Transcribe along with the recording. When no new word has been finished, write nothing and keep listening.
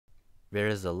There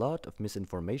is a lot of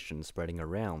misinformation spreading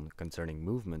around concerning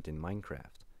movement in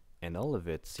Minecraft, and all of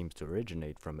it seems to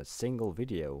originate from a single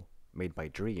video made by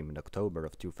Dream in October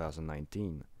of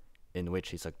 2019, in which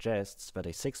he suggests that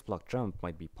a 6-block jump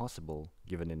might be possible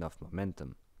given enough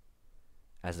momentum.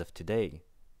 As of today,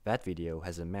 that video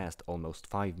has amassed almost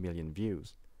 5 million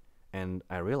views, and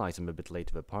I realize I'm a bit late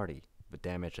to the party, the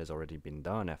damage has already been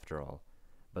done after all,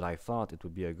 but I thought it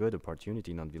would be a good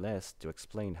opportunity nonetheless to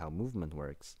explain how movement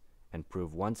works, and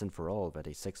prove once and for all that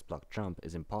a 6-block jump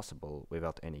is impossible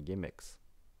without any gimmicks.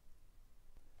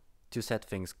 To set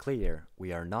things clear,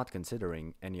 we are not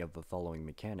considering any of the following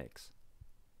mechanics.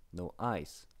 No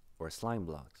ice or slime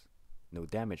blocks, no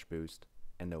damage boost,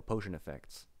 and no potion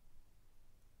effects.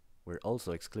 We're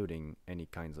also excluding any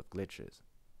kinds of glitches.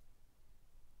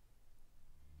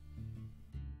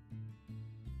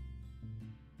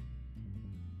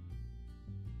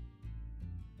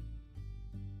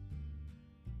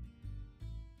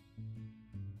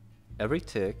 Every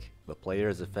tick, the player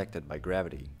is affected by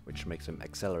gravity, which makes him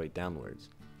accelerate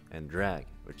downwards, and drag,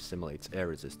 which simulates air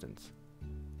resistance.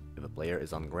 If a player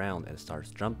is on ground and starts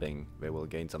jumping, they will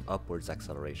gain some upwards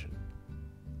acceleration.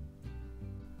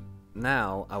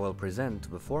 Now I will present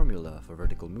the formula for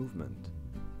vertical movement.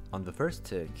 On the first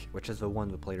tick, which is the one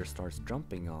the player starts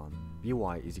jumping on,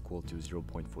 Vy is equal to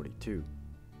 0.42.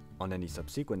 On any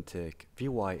subsequent tick,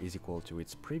 Vy is equal to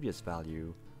its previous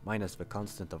value minus the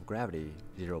constant of gravity,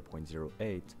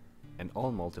 0.08, and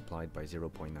all multiplied by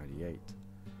 0.98.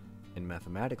 In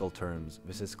mathematical terms,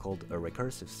 this is called a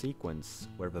recursive sequence,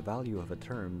 where the value of a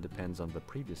term depends on the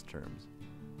previous terms.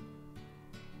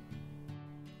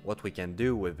 What we can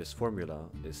do with this formula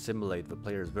is simulate the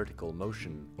player's vertical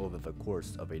motion over the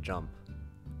course of a jump.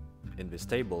 In this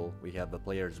table, we have the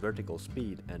player's vertical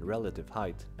speed and relative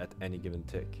height at any given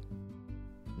tick.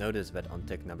 Notice that on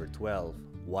tick number 12,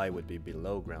 y would be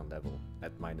below ground level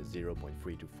at minus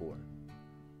 0.324.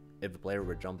 If the player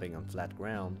were jumping on flat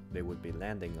ground, they would be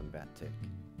landing on that tick.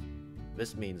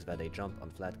 This means that a jump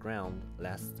on flat ground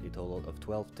lasts a total of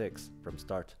 12 ticks from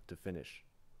start to finish.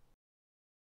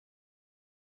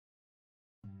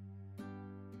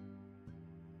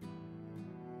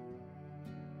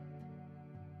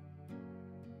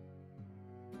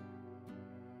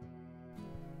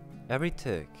 Every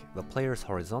tick, the player's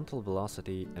horizontal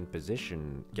velocity and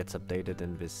position gets updated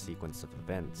in this sequence of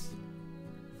events.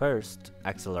 First,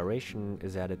 acceleration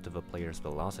is added to the player's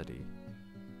velocity.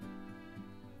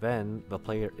 Then, the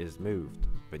player is moved.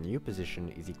 The new position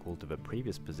is equal to the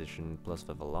previous position plus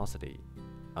the velocity,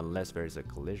 unless there is a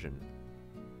collision.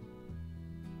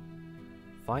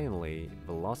 Finally,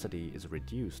 velocity is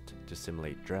reduced to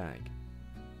simulate drag.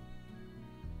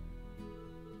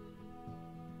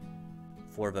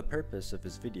 For the purpose of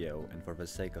this video and for the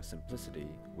sake of simplicity,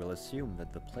 we'll assume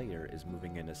that the player is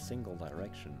moving in a single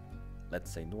direction, let's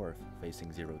say north,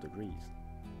 facing 0 degrees.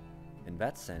 In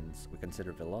that sense, we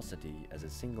consider velocity as a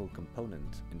single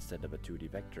component instead of a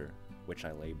 2D vector, which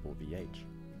I label VH.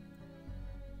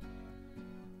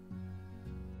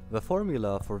 The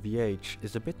formula for VH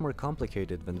is a bit more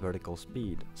complicated than vertical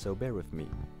speed, so bear with me.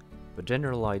 The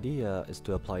general idea is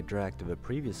to apply drag to the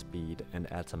previous speed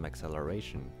and add some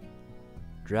acceleration.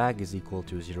 Drag is equal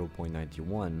to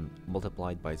 0.91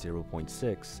 multiplied by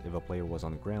 0.6 if a player was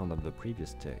on ground on the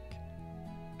previous tick.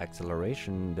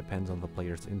 Acceleration depends on the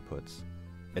player's inputs.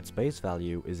 Its base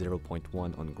value is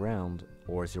 0.1 on ground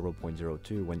or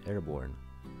 0.02 when airborne.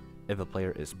 If a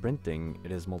player is sprinting,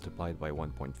 it is multiplied by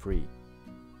 1.3.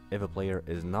 If a player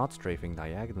is not strafing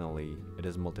diagonally, it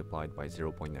is multiplied by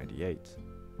 0.98.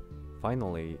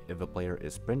 Finally, if a player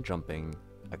is sprint jumping,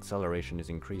 acceleration is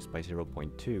increased by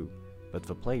 0.2, but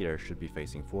the player should be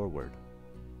facing forward.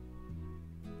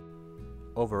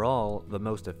 Overall, the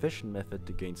most efficient method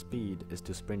to gain speed is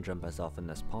to sprint jump as often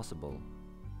as possible.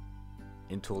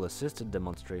 In tool-assisted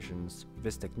demonstrations,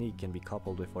 this technique can be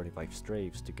coupled with 45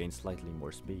 strafes to gain slightly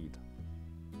more speed.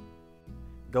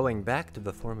 Going back to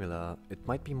the formula, it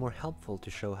might be more helpful to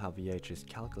show how VH is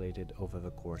calculated over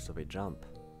the course of a jump.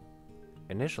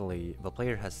 Initially, the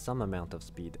player has some amount of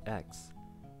speed x.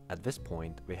 At this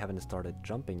point, we haven't started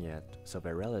jumping yet, so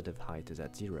their relative height is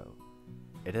at 0.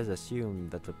 It is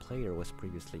assumed that the player was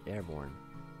previously airborne.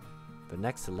 The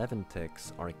next 11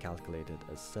 ticks are calculated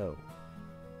as so.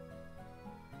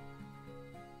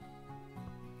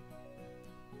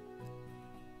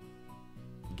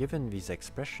 Given these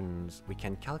expressions, we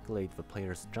can calculate the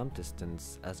player's jump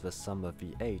distance as the sum of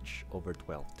VH over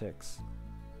 12 ticks.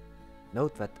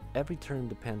 Note that every term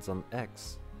depends on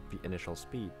x, the initial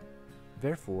speed.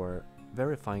 Therefore,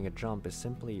 verifying a jump is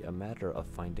simply a matter of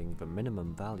finding the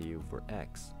minimum value for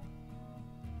x.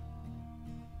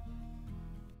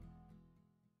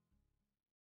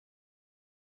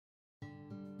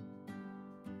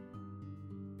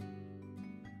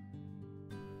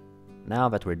 Now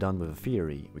that we're done with the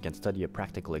theory, we can study a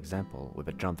practical example with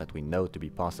a jump that we know to be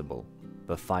possible,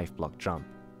 the 5-block jump.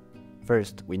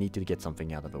 First, we need to get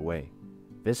something out of the way.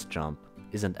 This jump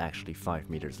isn't actually 5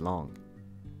 meters long.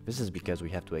 This is because we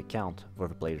have to account for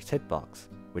the player's hitbox,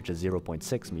 which is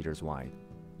 0.6 meters wide.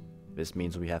 This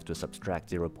means we have to subtract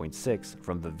 0.6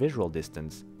 from the visual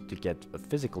distance to get a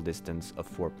physical distance of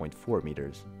 4.4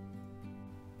 meters.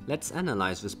 Let's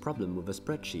analyze this problem with a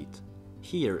spreadsheet.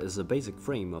 Here is the basic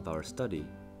frame of our study.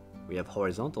 We have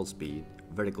horizontal speed,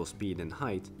 vertical speed and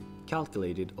height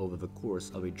calculated over the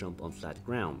course of a jump on flat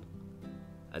ground.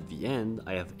 At the end,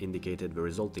 I have indicated the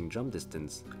resulting jump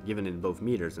distance, given in both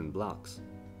meters and blocks.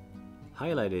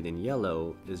 Highlighted in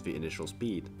yellow is the initial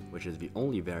speed, which is the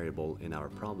only variable in our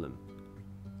problem.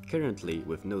 Currently,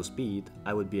 with no speed,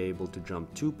 I would be able to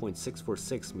jump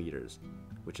 2.646 meters,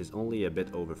 which is only a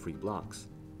bit over 3 blocks.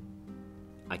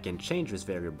 I can change this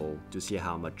variable to see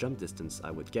how much jump distance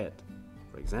I would get.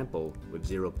 For example, with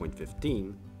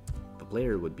 0.15, the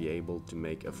player would be able to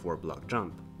make a 4-block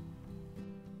jump.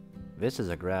 This is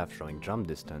a graph showing jump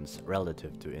distance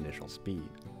relative to initial speed.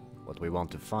 What we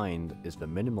want to find is the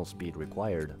minimal speed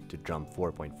required to jump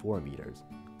 4.4 meters.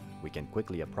 We can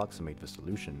quickly approximate the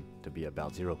solution to be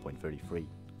about 0.33.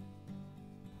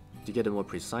 To get a more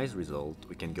precise result,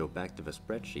 we can go back to the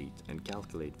spreadsheet and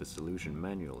calculate the solution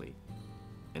manually.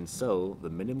 And so, the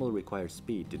minimal required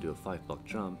speed to do a 5-block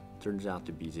jump turns out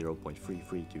to be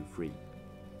 0.3323.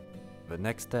 The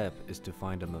next step is to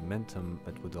find a momentum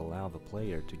that would allow the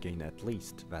player to gain at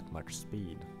least that much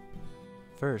speed.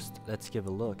 First, let's give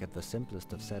a look at the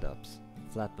simplest of setups,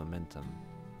 flat momentum.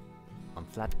 On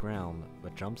flat ground, the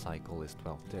jump cycle is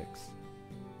 12 ticks.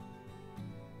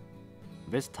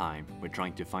 This time, we're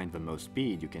trying to find the most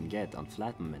speed you can get on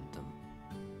flat momentum.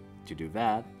 To do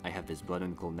that, I have this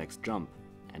button called next jump,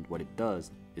 and what it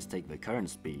does is take the current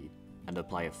speed and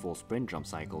apply a full sprint jump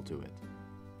cycle to it.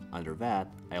 Under that,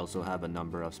 I also have a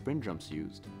number of sprint jumps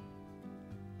used.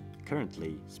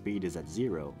 Currently, speed is at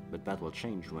 0, but that will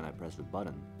change when I press the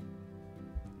button.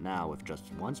 Now, with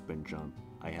just one sprint jump,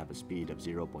 I have a speed of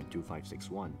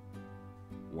 0.2561.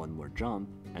 One more jump,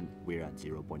 and we're at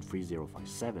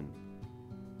 0.3057.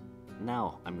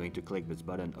 Now, I'm going to click this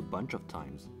button a bunch of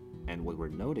times, and what we're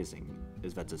noticing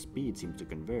is that the speed seems to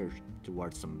converge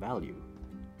towards some value,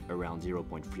 around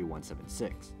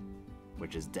 0.3176,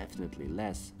 which is definitely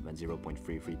less than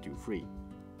 0.3323.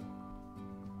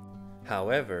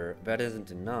 However, that isn't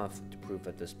enough to prove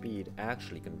that the speed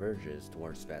actually converges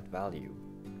towards that value,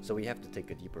 so we have to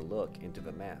take a deeper look into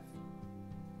the math.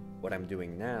 What I'm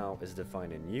doing now is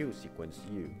define a new sequence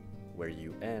U, where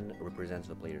UN represents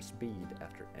the player's speed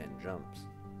after n jumps.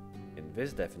 In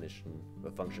this definition, the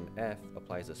function f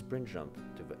applies a sprint jump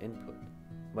to the input,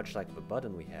 much like the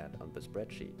button we had on the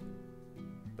spreadsheet.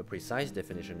 The precise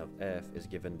definition of f is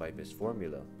given by this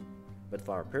formula, but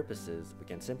for our purposes, we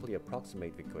can simply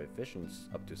approximate the coefficients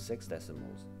up to 6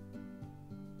 decimals.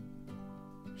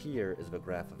 Here is the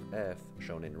graph of f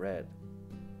shown in red.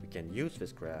 We can use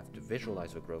this graph to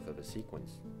visualize the growth of a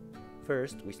sequence.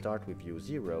 First, we start with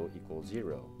u0 equals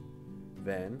 0.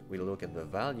 Then, we look at the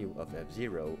value of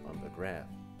f0 on the graph.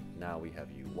 Now we have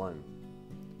u1.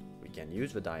 We can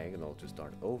use the diagonal to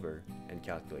start over and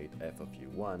calculate f of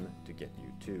u1 to get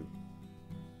u2.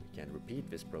 We can repeat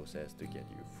this process to get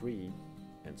u3,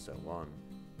 and so on.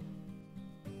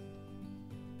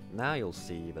 Now you'll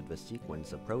see that the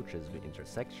sequence approaches the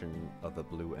intersection of the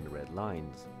blue and red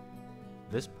lines.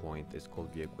 This point is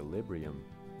called the equilibrium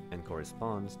and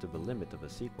corresponds to the limit of the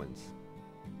sequence.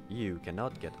 U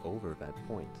cannot get over that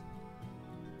point.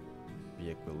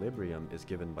 The equilibrium is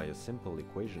given by a simple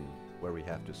equation where we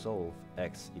have to solve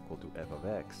x equal to f of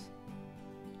x.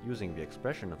 Using the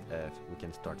expression of f, we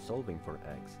can start solving for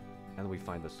x, and we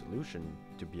find the solution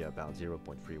to be about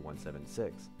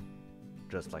 0.3176,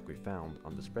 just like we found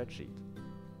on the spreadsheet.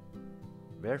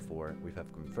 Therefore, we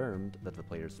have confirmed that the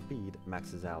player's speed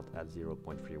maxes out at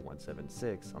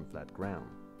 0.3176 on flat ground,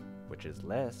 which is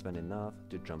less than enough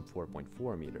to jump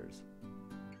 4.4 meters.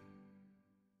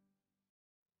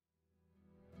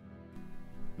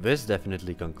 This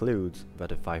definitely concludes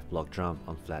that a 5-block jump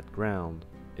on flat ground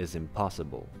is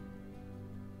impossible.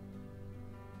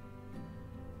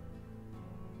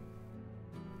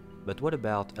 But what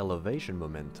about elevation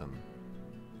momentum?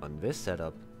 On this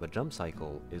setup, the jump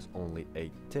cycle is only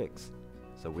 8 ticks,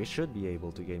 so we should be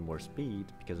able to gain more speed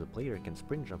because the player can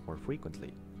sprint jump more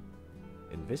frequently.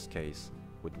 In this case,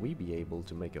 would we be able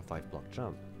to make a 5-block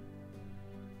jump?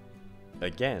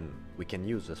 Again, we can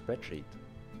use the spreadsheet.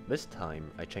 This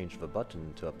time, I changed the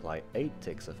button to apply 8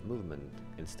 ticks of movement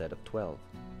instead of 12.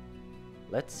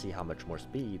 Let's see how much more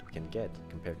speed we can get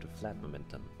compared to flat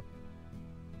momentum.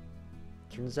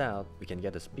 Turns out we can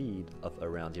get a speed of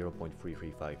around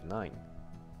 0.3359,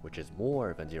 which is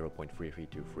more than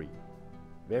 0.3323.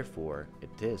 Therefore,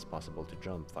 it is possible to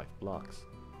jump 5 blocks.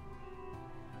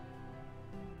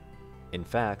 In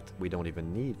fact, we don't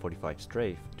even need 45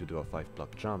 strafe to do a 5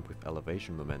 block jump with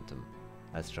elevation momentum,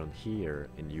 as shown here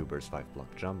in Uber's 5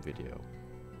 block jump video.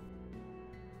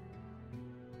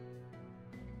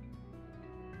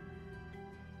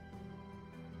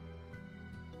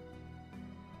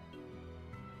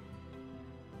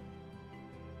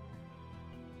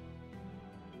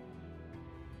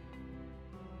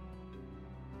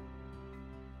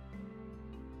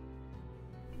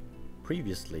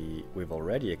 Previously, we've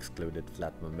already excluded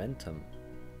flat momentum,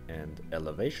 and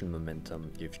elevation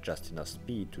momentum gives just enough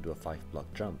speed to do a 5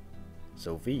 block jump,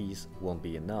 so these won't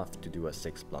be enough to do a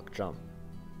 6 block jump.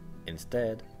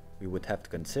 Instead, we would have to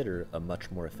consider a much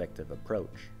more effective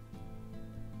approach.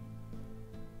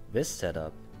 This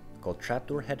setup, called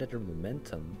trapdoor head header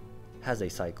momentum, has a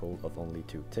cycle of only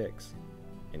 2 ticks.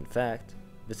 In fact,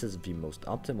 this is the most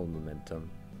optimal momentum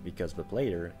because the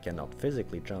player cannot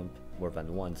physically jump more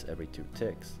than once every 2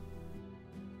 ticks.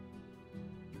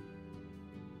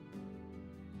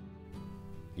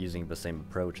 Using the same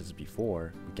approach as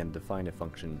before, we can define a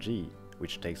function g,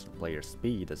 which takes the player's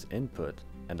speed as input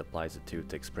and applies a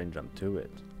 2-tick sprint jump to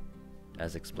it.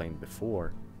 As explained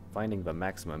before, finding the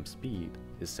maximum speed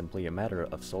is simply a matter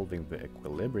of solving the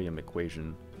equilibrium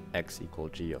equation x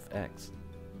equals g of x.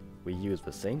 We use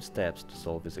the same steps to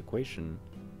solve this equation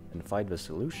and find the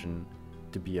solution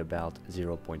to be about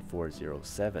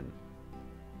 0.407.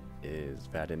 Is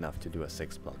that enough to do a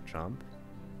 6 block jump?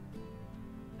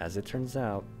 As it turns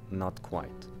out, not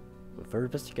quite. The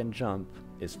furthest you can jump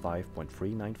is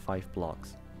 5.395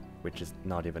 blocks, which is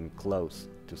not even close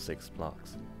to 6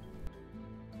 blocks.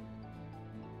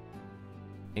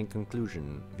 In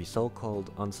conclusion, the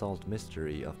so-called unsolved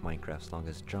mystery of Minecraft's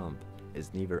longest jump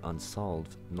is neither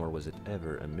unsolved nor was it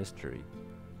ever a mystery.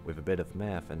 With a bit of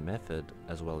math and method,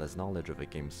 as well as knowledge of the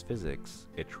game's physics,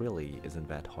 it really isn't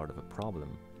that hard of a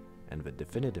problem, and the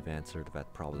definitive answer to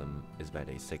that problem is that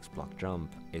a 6 block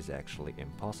jump is actually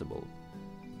impossible.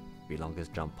 The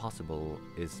longest jump possible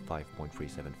is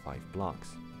 5.375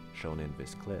 blocks, shown in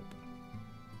this clip.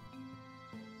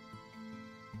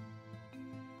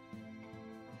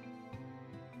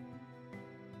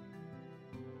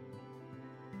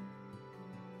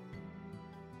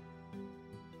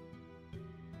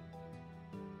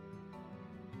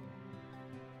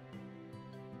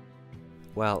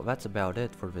 Well, that's about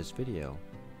it for this video.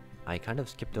 I kind of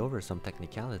skipped over some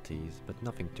technicalities, but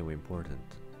nothing too important.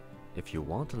 If you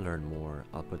want to learn more,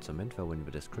 I'll put some info in the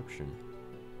description.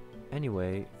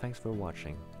 Anyway, thanks for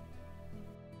watching.